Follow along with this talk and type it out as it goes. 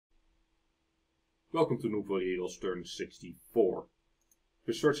Welcome to Noob Heroes turn 64.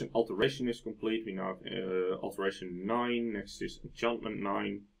 Research and alteration is complete. We now have alteration 9, next is enchantment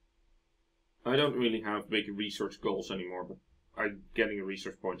 9. I don't really have big research goals anymore, but I'm getting a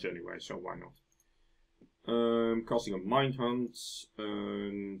research points anyway, so why not? Casting a mind hunt,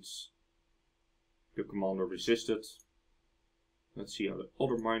 and the commander resisted. Let's see how the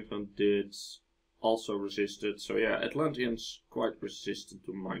other mind hunt did. Also resisted, so yeah, Atlanteans quite resistant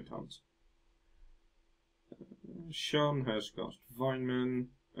to mind hunt. Sean has cast Vineman.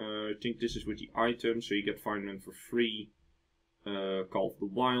 I think this is with the item, so you get Vineman for free. Call of the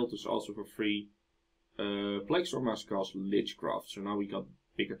Wild is also for free. Plaguestorm has cast Lichcraft, so now we got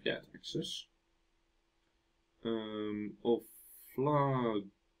bigger death access. Oflagion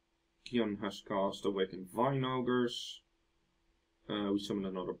has cast Awakened Vine Ogres. We summon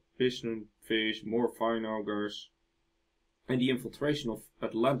another Piston Fish, more Vine Ogres. And the infiltration of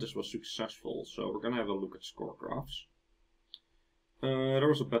Atlantis was successful, so we're gonna have a look at score graphs. There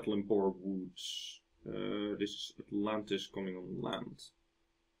was a battle in Boar Woods. This is Atlantis coming on land.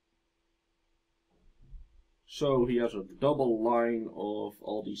 So he has a double line of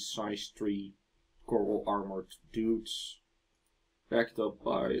all these size 3 coral armored dudes, backed up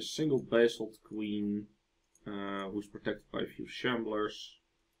by a single basalt queen, who's protected by a few shamblers.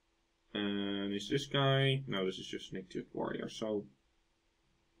 And is this guy? No, this is just an Nictith warrior. So,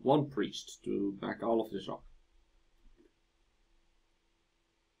 one priest to back all of this up.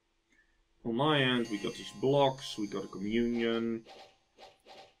 On my end, we got these blocks, we got a communion.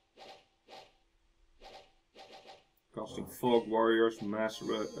 Casting fog warriors, mass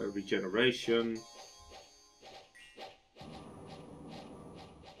regeneration.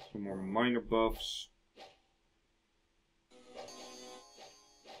 Some more minor buffs.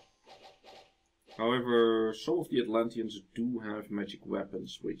 However, some of the Atlanteans do have magic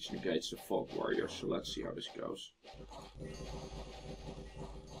weapons, which negates the Fog Warriors, so let's see how this goes.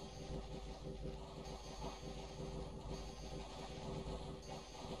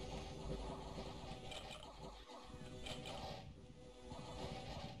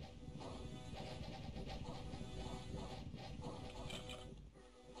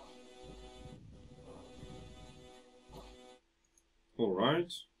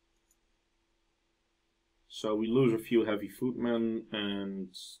 Alright. So we lose a few heavy footmen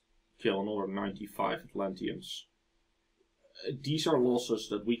and kill another 95 Atlanteans. These are losses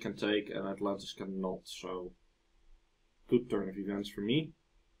that we can take and Atlantis cannot, so good turn of events for me.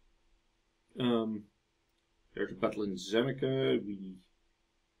 There's a battle in Zenneke. We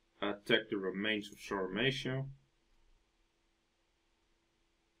attack the remains of Sarmatia.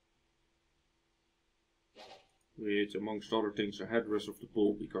 With, amongst other things, a headdress of the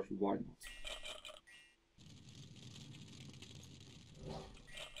bull, because why not?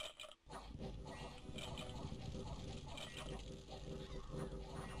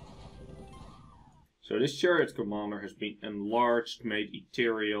 So this chariot commander has been enlarged, made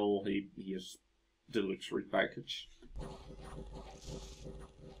ethereal. He is deluxe repackaged.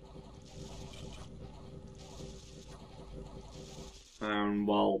 And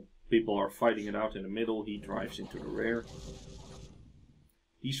while people are fighting it out in the middle, he drives into the rear.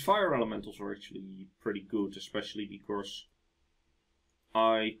 These fire elementals are actually pretty good, especially because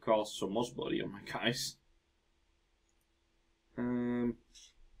I cast some moss body on my guys.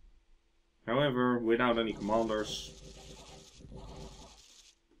 However, without any commanders,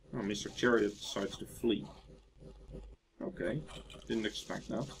 Mr. Chariot decides to flee. Okay, didn't expect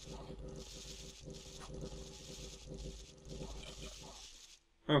that.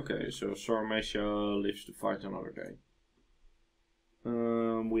 Okay, so Sarmatia lives to fight another day.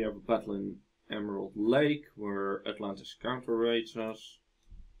 We have a battle in Emerald Lake, where Atlantis counter-raids us.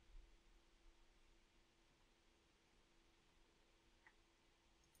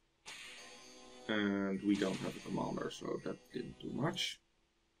 And we don't have a commander, so that didn't do much.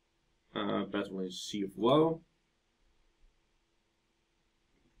 Battle in Sea of Woe.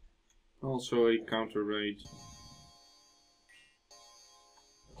 Also a counter raid.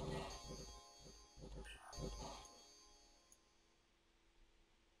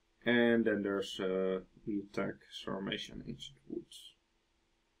 And then there's we attack Sarmatia and Ancient Woods.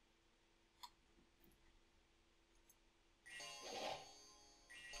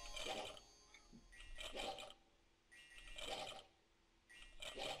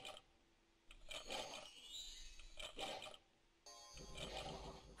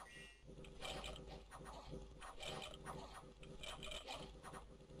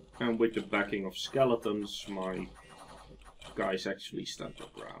 And with the backing of skeletons, my guys actually stand their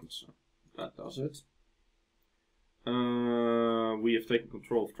ground, so that does it. We have taken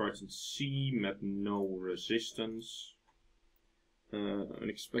control of Triton C, met no resistance.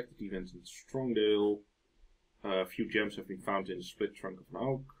 Unexpected events in Strongdale. A few gems have been found in the split trunk of an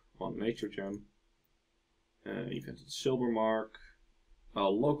oak. 1 nature gem. Event in Silvermark. A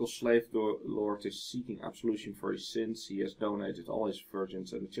local slave lord is seeking absolution for his sins. He has donated all his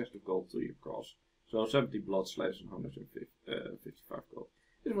virgins and a chest of gold to your cause. So 70 blood slaves and 155 gold.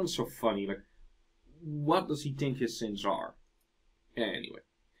 This one's so funny. Like, what does he think his sins are? Anyway.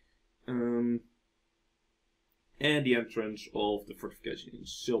 And the entrance of the fortification in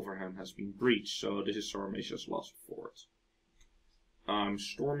Silverham has been breached. So this is Sarmatia's last fort. I'm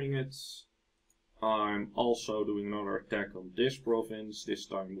storming it. I'm also doing another attack on this province, this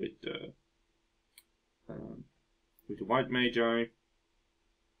time with the White Magi.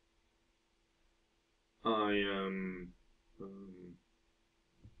 I am,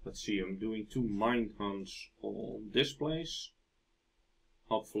 let's see, I'm doing 2 mind hunts on this place.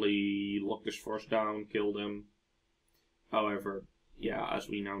 Hopefully lock this force down, kill them. However, yeah, as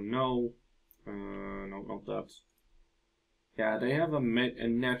we now know, no, not that. Yeah, they have a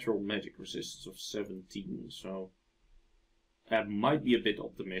natural magic resistance of 17, so that might be a bit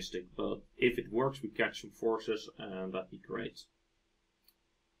optimistic, but if it works we catch some forces and that'd be great.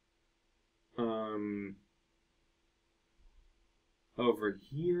 Over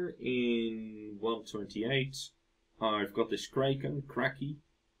here in 128 I've got this Kraken, Cracky,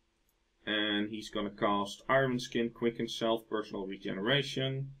 and he's gonna cast Iron Skin, Quicken Self, Personal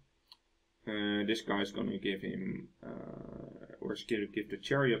Regeneration. This guy's gonna give him, or is gonna give the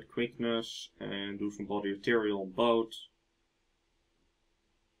Chariot Quickness and do some body arterial on both.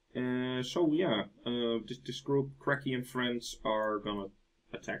 So yeah, this group, Cracky and friends, are gonna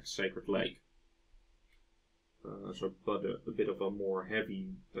attack Sacred Lake. So but a bit of a more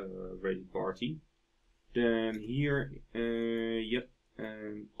heavy rated party. Then here, yep,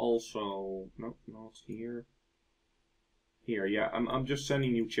 and also, no, not here. Here, yeah, I'm just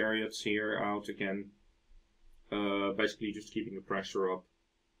sending new chariots here out again. Basically just keeping the pressure up.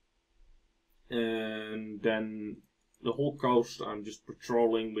 And then the whole coast I'm just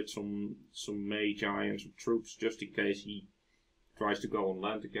patrolling with some magi and some troops just in case he tries to go on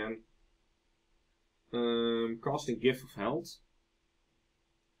land again. Casting Gift of Health.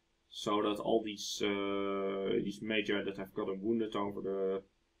 So that all these magi that have gotten wounded over the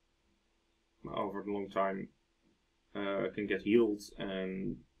long time can get healed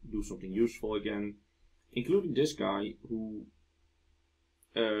and do something useful again, including this guy who,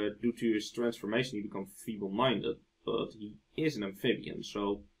 due to his transformation, he becomes feeble-minded, but he is an amphibian,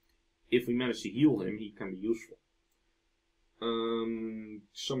 so if we manage to heal him, he can be useful.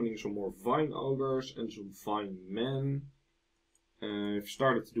 Summoning some more Vine Ogres and some Vine Men. I've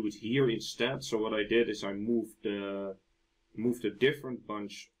started to do it here instead, so what I did is I moved a different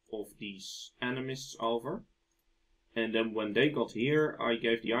bunch of these animists over. And then when they got here, I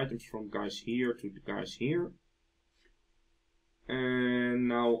gave the items from guys here to the guys here. And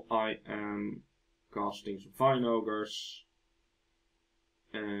now I am casting some Vine Ogres.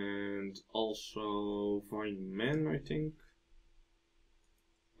 And also Vine Men, I think.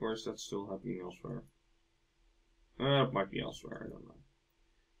 Or is that still happening elsewhere? It might be elsewhere, I don't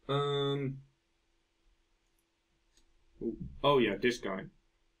know. Oh yeah, this guy.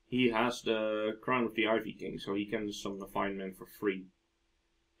 He has the Crown of the Ivy King, so he can summon the Vine Men for free.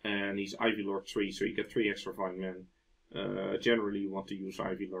 And he's Ivy Lord 3, so you get 3 extra Vine Men. Generally you want to use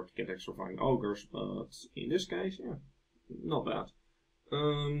Ivy Lord to get extra Vine Ogres, but in this case, yeah, not bad.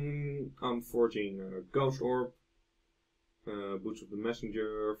 I'm forging a Ghost Orb, Boots of the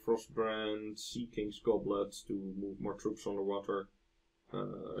Messenger, Frostbrand, Sea King's Goblet to move more troops underwater,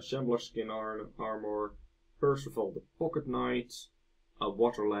 Shambler's Skin Armor, Percival the Pocket Knight, a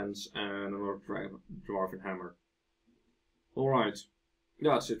Water Lens, and another Dwarven Hammer. Alright,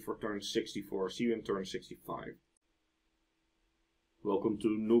 that's it for turn 64. See you in turn 65. Welcome to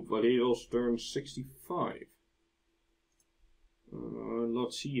Noob Valero's turn 65.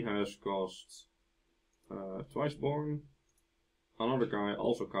 Let's see, has cost Twiceborn. Another guy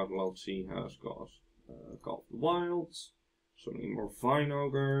also called Lotzi has cost Call of the Wild. Summoning more Vine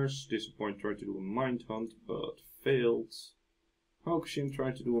Ogres. Disappoint tried to do a Mind Hunt but failed. Hokushin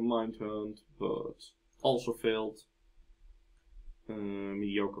tried to do a Mind Hunt but also failed.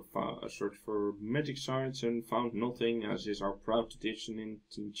 Mediocre search for magic sites and found nothing, as is our proud tradition in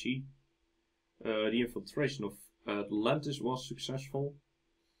Team Chi. The infiltration of Atlantis was successful.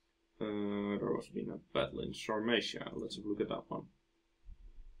 There was been a battle in Sarmatia. Let's have a look at that one.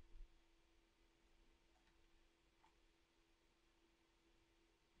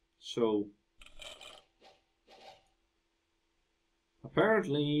 So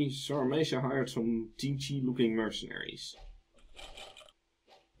Apparently, Sarmatia hired some teachy looking mercenaries.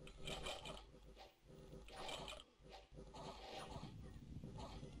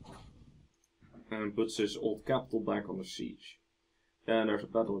 And puts his old capital back under siege. Then there's a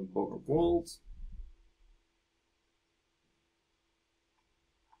battle in Boggerwold.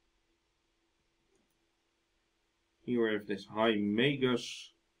 Here we have this high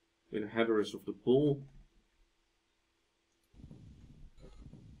Magus with a Haderus of the Bull.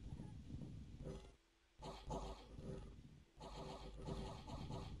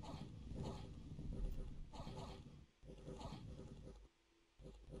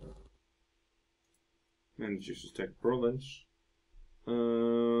 Manages to attack province.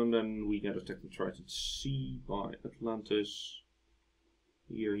 And then we get attacked in Triton Sea by Atlantis.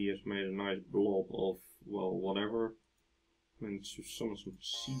 Here he has made a nice blob of, well, whatever. And to summon some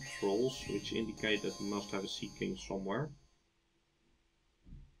sea trolls, which indicate that he must have a sea king somewhere.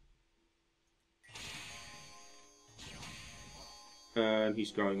 And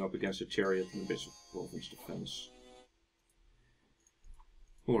he's going up against a chariot in the Bishop Province defense.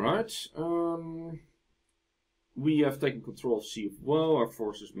 Alright, we have taken control of Sea of Woe. Our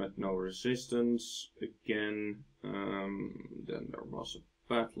forces met no resistance. Again, then there was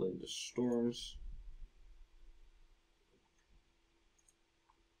a battle in the storms.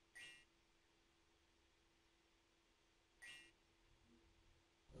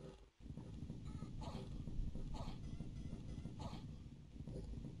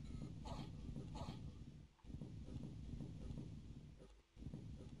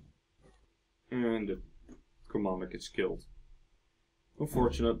 And the commander gets killed.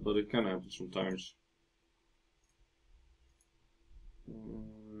 Unfortunate, but it can happen sometimes.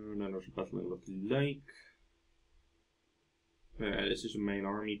 Then there's a battle in Lucky Lake. This is a main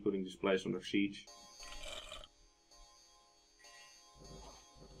army putting this place under siege.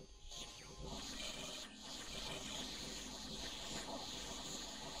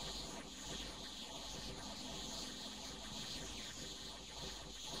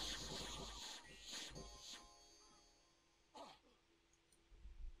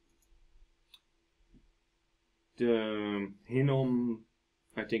 The Hinnom,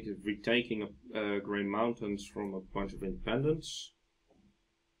 I think, is retaking Grey Mountains from a bunch of independents.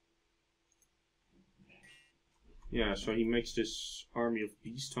 Yeah, so he makes this army of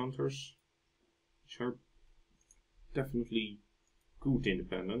beast hunters, which are definitely good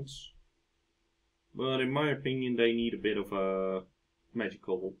independents. But in my opinion, they need a bit of a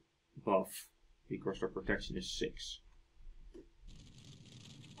magical buff, because their protection is 6.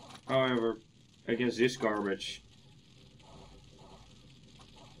 However, against this garbage,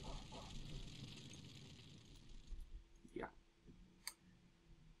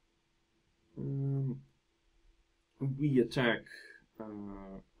 we attack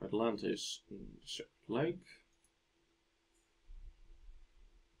Atlantis in the Sacred Lake.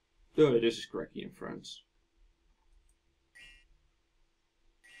 Oh, this is Cracky in France.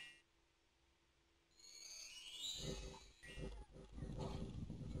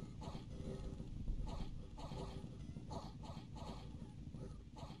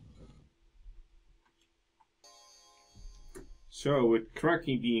 So, with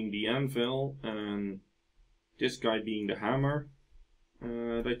Cracky being the anvil and this guy being the hammer,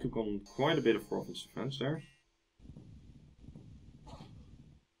 they took on quite a bit of province defense there.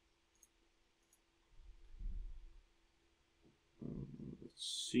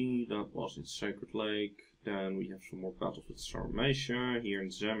 Let's see, that was in Sacred Lake. Then we have some more battles with Sarmatia here in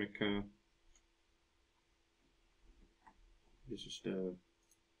Zemeca. This is the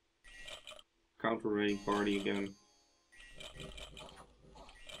counter-raiding party again.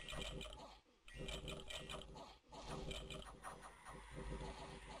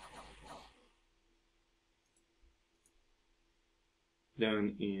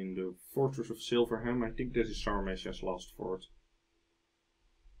 Then in the Fortress of Silverham, I think this is Sarmatia's last fort.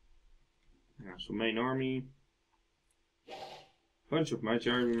 Yeah, so main army. Bunch of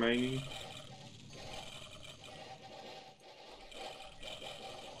Magi remaining.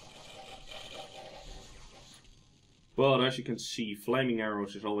 But as you can see, flaming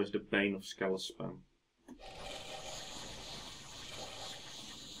arrows is always the bane of Skella spam.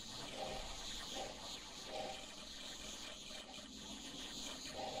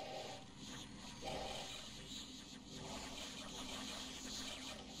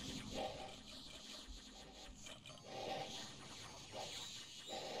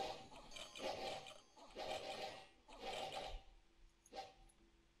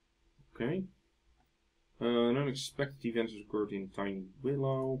 Okay. An unexpected event has occurred in Tiny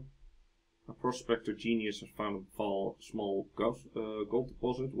Willow. A prospector genius has found a small gold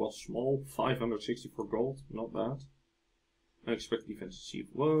deposit. Well, small, 564 gold, not bad. Unexpected defense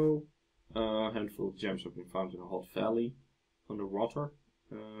achieved low. A handful of gems have been found in a hot valley underwater.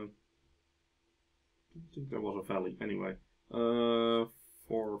 I don't think there was a valley. Anyway, 4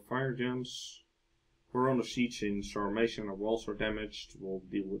 fire gems. We're under siege in Sarmation. Our walls are damaged. We'll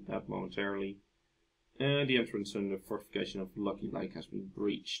deal with that momentarily. And the entrance and the fortification of Lucky Lake has been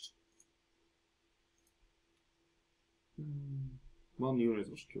breached. 1 unit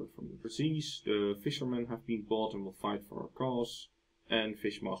was killed from the disease. The fishermen have been bought and will fight for our cause. And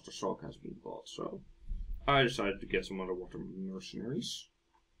Fishmaster Sock has been bought. So I decided to get some underwater mercenaries.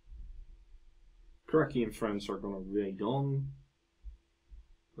 Cracky and friends are gonna raid on.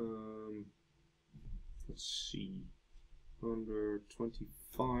 Let's see. Under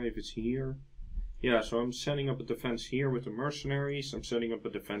 25 is here. Yeah, so I'm setting up a defense here with the mercenaries. I'm setting up a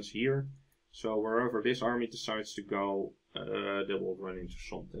defense here. So wherever this army decides to go, they will run into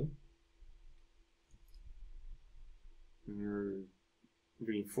something. We're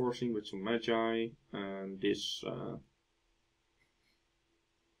reinforcing with some magi, and this,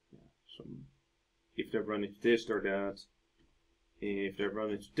 if they run into this, they're dead. If they run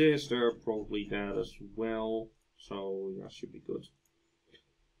into this, they're probably dead as well. So yeah, should be good.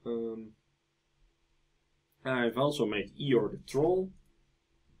 I've also made Eeyore the Troll.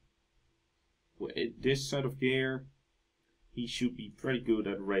 With this set of gear, he should be pretty good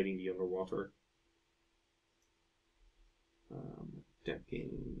at raiding the underwater.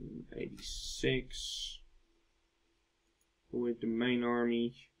 Attacking 86 with the main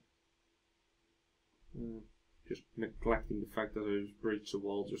army. Just neglecting the fact that I just breached the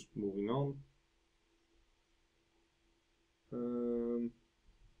wall, just moving on.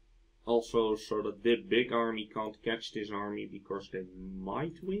 Also, so that the big army can't catch this army because they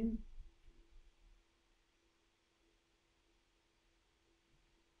might win.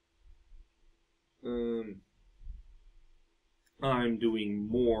 I'm doing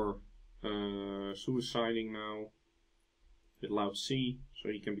more suiciding now with Loud Sea, so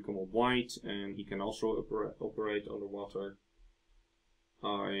he can become a white and he can also operate underwater.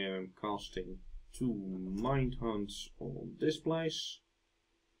 I am casting 2 Mind Hunts on this place.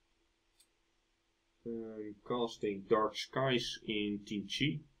 I'm casting Dark Skies in Team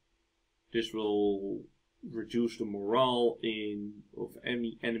Chi. This will reduce the morale of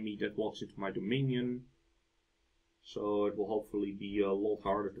any enemy that walks into my dominion. So it will hopefully be a lot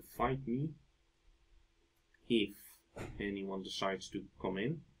harder to fight me if anyone decides to come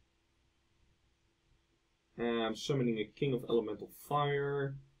in. I'm summoning a King of Elemental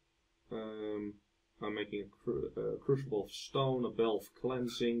Fire. I'm making a Crucible of Stone, a Bell of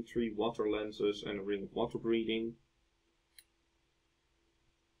Cleansing, 3 Water Lenses, and a Ring of Water Breathing.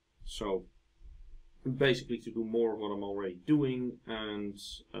 So basically to do more of what I'm already doing and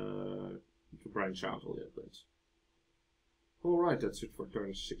to branch out a little bit. Alright, that's it for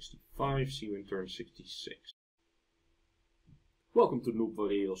turn 65. See you in turn 66. Welcome to Noob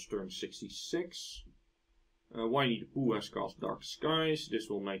Video's turn 66. Winnie the Pooh has cast Dark Skies. This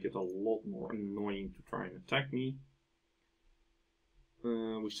will make it a lot more annoying to try and attack me.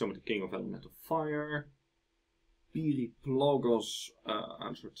 We summon the King of Elemental Fire. Piri Plogos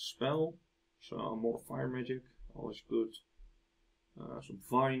answered the spell. So more fire magic, always good. Some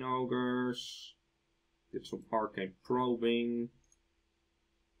Vine Ogres. Did some arcane probing.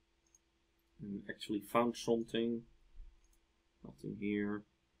 And actually found something. Nothing here.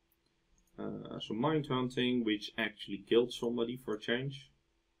 Some mind hunting, which actually killed somebody for a change.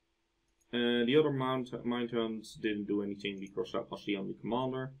 The other mind hunt didn't do anything because that was the only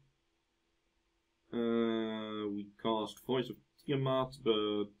commander. We cast Voice of Tiamat,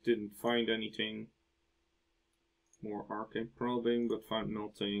 but didn't find anything. More arcane probing, but found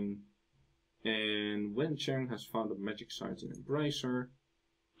nothing. And Wen Cheng has found a magic site in Embracer.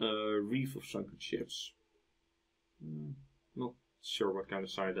 Reef of Sunken Ships. Not sure what kind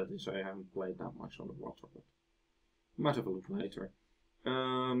of site that is. I haven't played that much on the water, but might have a look later.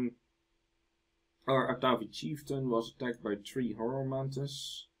 Our Atavi Chieftain was attacked by 3 Horror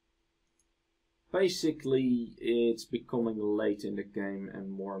Mantis. Basically, it's becoming late in the game and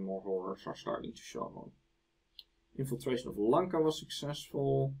more horrors are starting to show on. Infiltration of Lanka was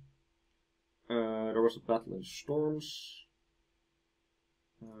successful. There was a battle in Storms.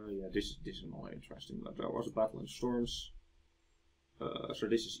 Yeah, this is not interesting, but there was a battle in Storms. So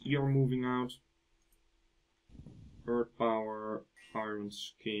this is Eeyore moving out. Earth Power, Iron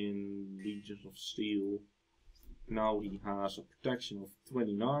Skin, Legions of Steel. Now he has a protection of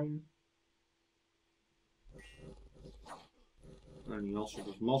 29. And he also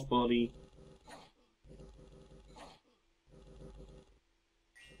does Moss Body.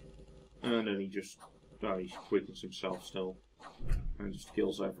 And then he just he quickens himself still. And just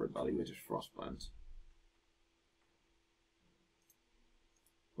kills everybody with his Frostplant.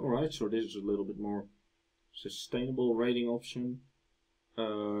 Alright, so this is a little bit more sustainable raiding option. There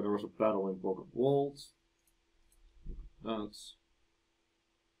was a battle in Pocket Vault. That's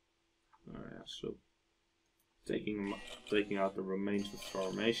yeah, so taking out the remains of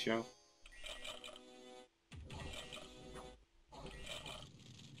Pharmacia.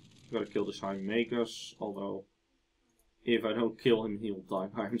 Gotta kill this Hymegus, although if I don't kill him, he'll die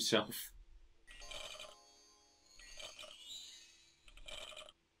by himself.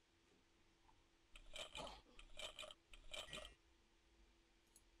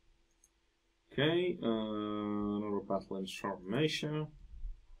 Okay, another battle in Pharmacia.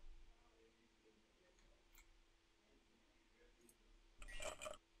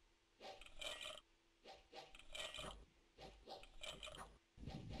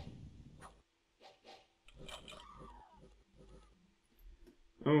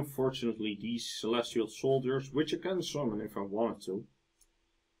 Unfortunately, these celestial soldiers, which I can summon if I wanted to,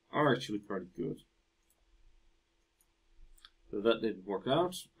 are actually pretty good. So that didn't work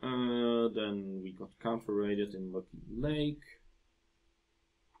out. Then we got counter-raided in Lucky Lake.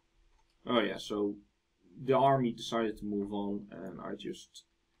 Oh yeah, so the army decided to move on, and I just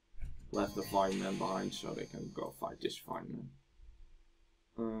left the Vineman behind so they can go fight this Vineman.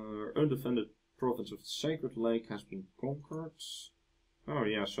 Undefended province of the Sacred Lake has been conquered. Oh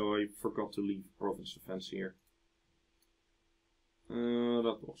yeah, so I forgot to leave province defense here.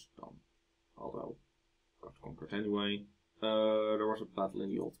 That was done. Although, got conquered anyway. There was a battle in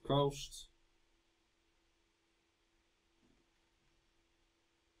the Old Coast.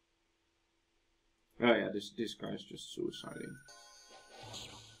 Oh yeah, this guy's just suiciding.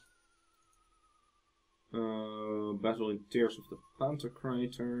 Battle in Tears of the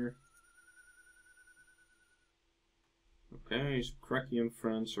Pantocrator. Okay, his Krakian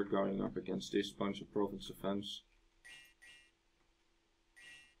friends are going up against this bunch of province defense.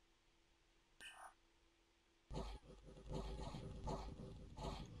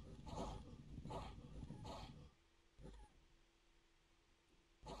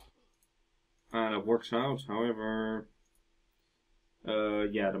 And it works out, however,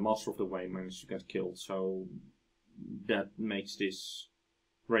 yeah, the Master of the Way managed to get killed, so that makes this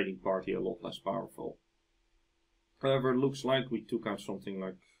raiding party a lot less powerful. However, it looks like we took out something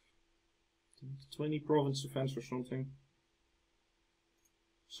like 20 province defense or something.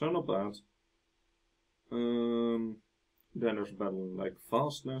 So not bad. Then there's a battle in Lake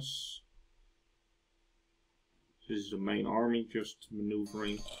Fastness. This is the main army just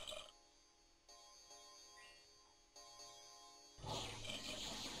maneuvering.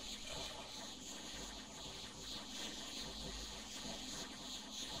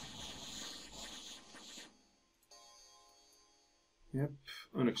 Yep,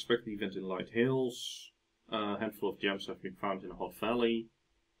 unexpected event in Light Hills. A handful of gems have been found in Hot Valley.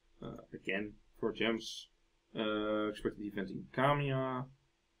 Again, for gems. Expected event in Kamiya.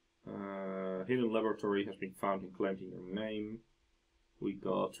 Hidden laboratory has been found and claimed in your name. We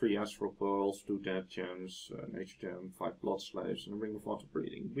got 3 Astral Pearls, 2 Dead Gems, Nature Gem, 5 Blood Slaves, and a Ring of Water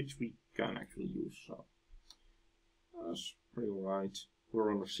Breathing, which we can actually use, so that's pretty alright.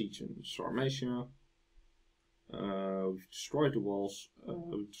 We're under siege in Pharmacia. We've destroyed the walls,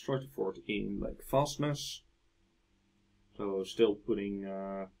 we've destroyed the fort in Lake Fastness. So still putting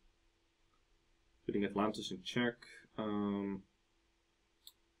Atlantis in check. One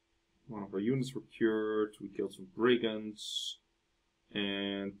of our units were cured, we killed some brigands,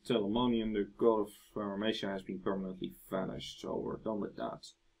 and Telamonian, the god of Pharmacia, has been permanently vanished, so we're done with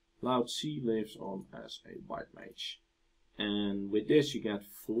that. Loud Sea lives on as a white mage. And with this you get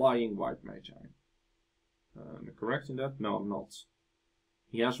flying white mage. Am I correct in that? No, I'm not.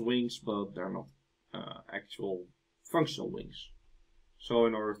 He has wings, but they're not actual functional wings. So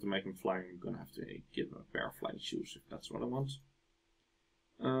in order to make him flying, I'm gonna have to give him a pair of flying shoes if that's what I want.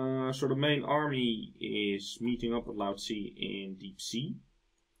 So the main army is meeting up with Loud Sea in Deep Sea.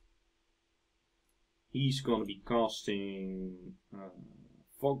 He's gonna be casting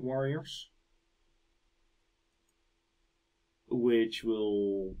Fog Warriors, which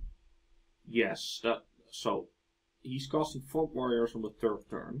will, yes, that. So he's casting Fog Warriors on the 3rd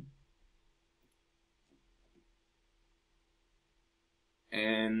turn.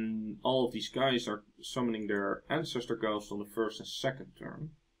 And all of these guys are summoning their Ancestor Ghosts on the 1st and 2nd turn.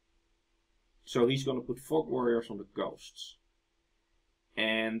 So he's going to put Fog Warriors on the Ghosts.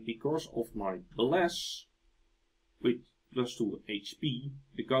 And because of my Bless, with plus 2 HP,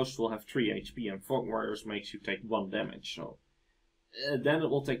 the Ghosts will have 3 HP and Fog Warriors makes you take 1 damage. So then it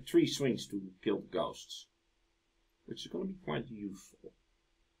will take 3 swings to kill the ghosts, which is going to be quite useful.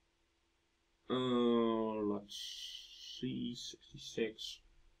 Let's see, 66.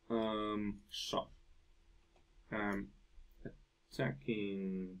 So,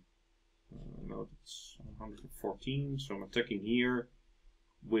 attacking. No, that's 114. So I'm attacking here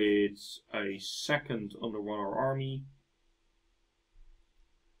with a second underwater army,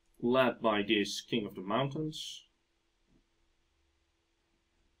 led by this King of the Mountains.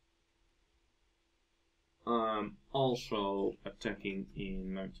 I'm also attacking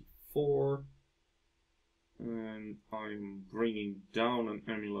in 94, and I'm bringing down an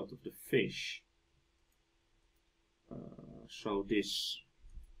Amulet of the Fish. So this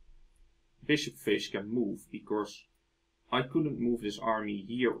Bishop Fish can move, because I couldn't move this army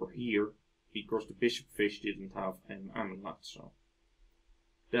here or here, because the Bishop Fish didn't have an amulet, so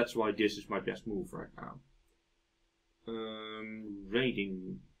that's why this is my best move right now.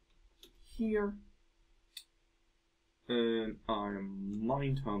 Raiding here. And I'm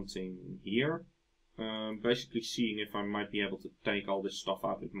mind hunting here. Basically seeing if I might be able to take all this stuff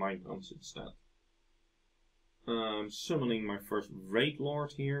out with mind hunts instead. Summoning my first Raid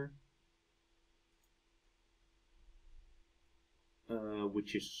Lord here.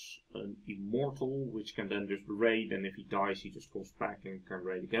 Which is an immortal, which can then just raid, and if he dies he just goes back and can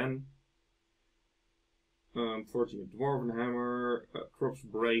raid again. Forging a Dwarven Hammer, Crops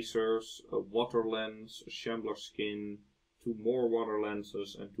Bracers, a Water Lens, a Shambler Skin, 2 more Water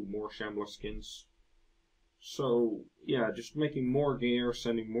Lenses and 2 more Shambler Skins. So yeah, just making more gear,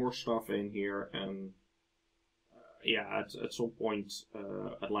 sending more stuff in here, and yeah, at some point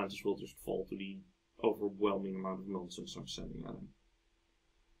Atlantis will just fall to the overwhelming amount of nonsense I'm sending at him.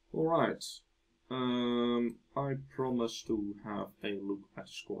 Alright, I promised to have a look at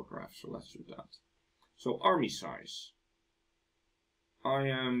the score graph, so let's do that. So army size. I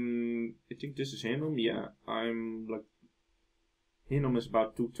think this is Hinnom, yeah, I'm like, Hinnom is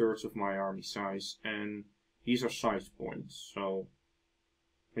about 2/3 of my army size, and these are size points, so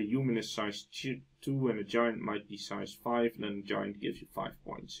a human is size 2 and a giant might be size 5, and then a giant gives you 5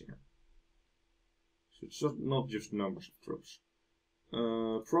 points here. So it's not just numbers of troops.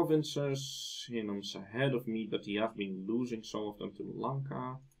 Provinces, Hinnom's ahead of me, but he has been losing some of them to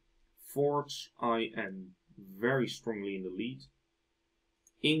Lanka. Forts, I am very strongly in the lead.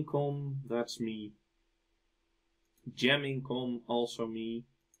 Income, that's me. Gem income, also me.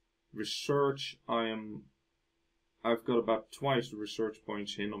 Research, I've got about twice the research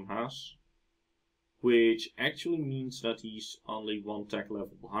points Hinnom has, which actually means that he's only 1 tech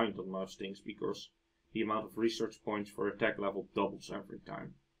level behind on most things, because the amount of research points for a tech level doubles every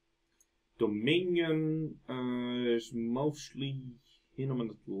time. Dominion is mostly Hinnom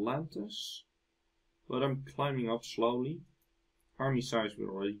and Atlantis, but I'm climbing up slowly. Army size we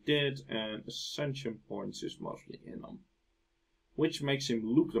already did, and Ascension points is mostly Hinnom, which makes him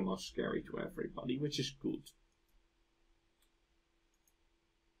look the most scary to everybody, which is good.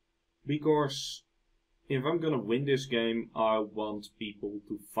 Because if I'm gonna win this game, I want people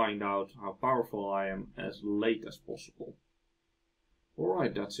to find out how powerful I am as late as possible.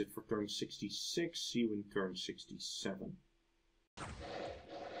 Alright, that's it for turn 66. See you in turn 67.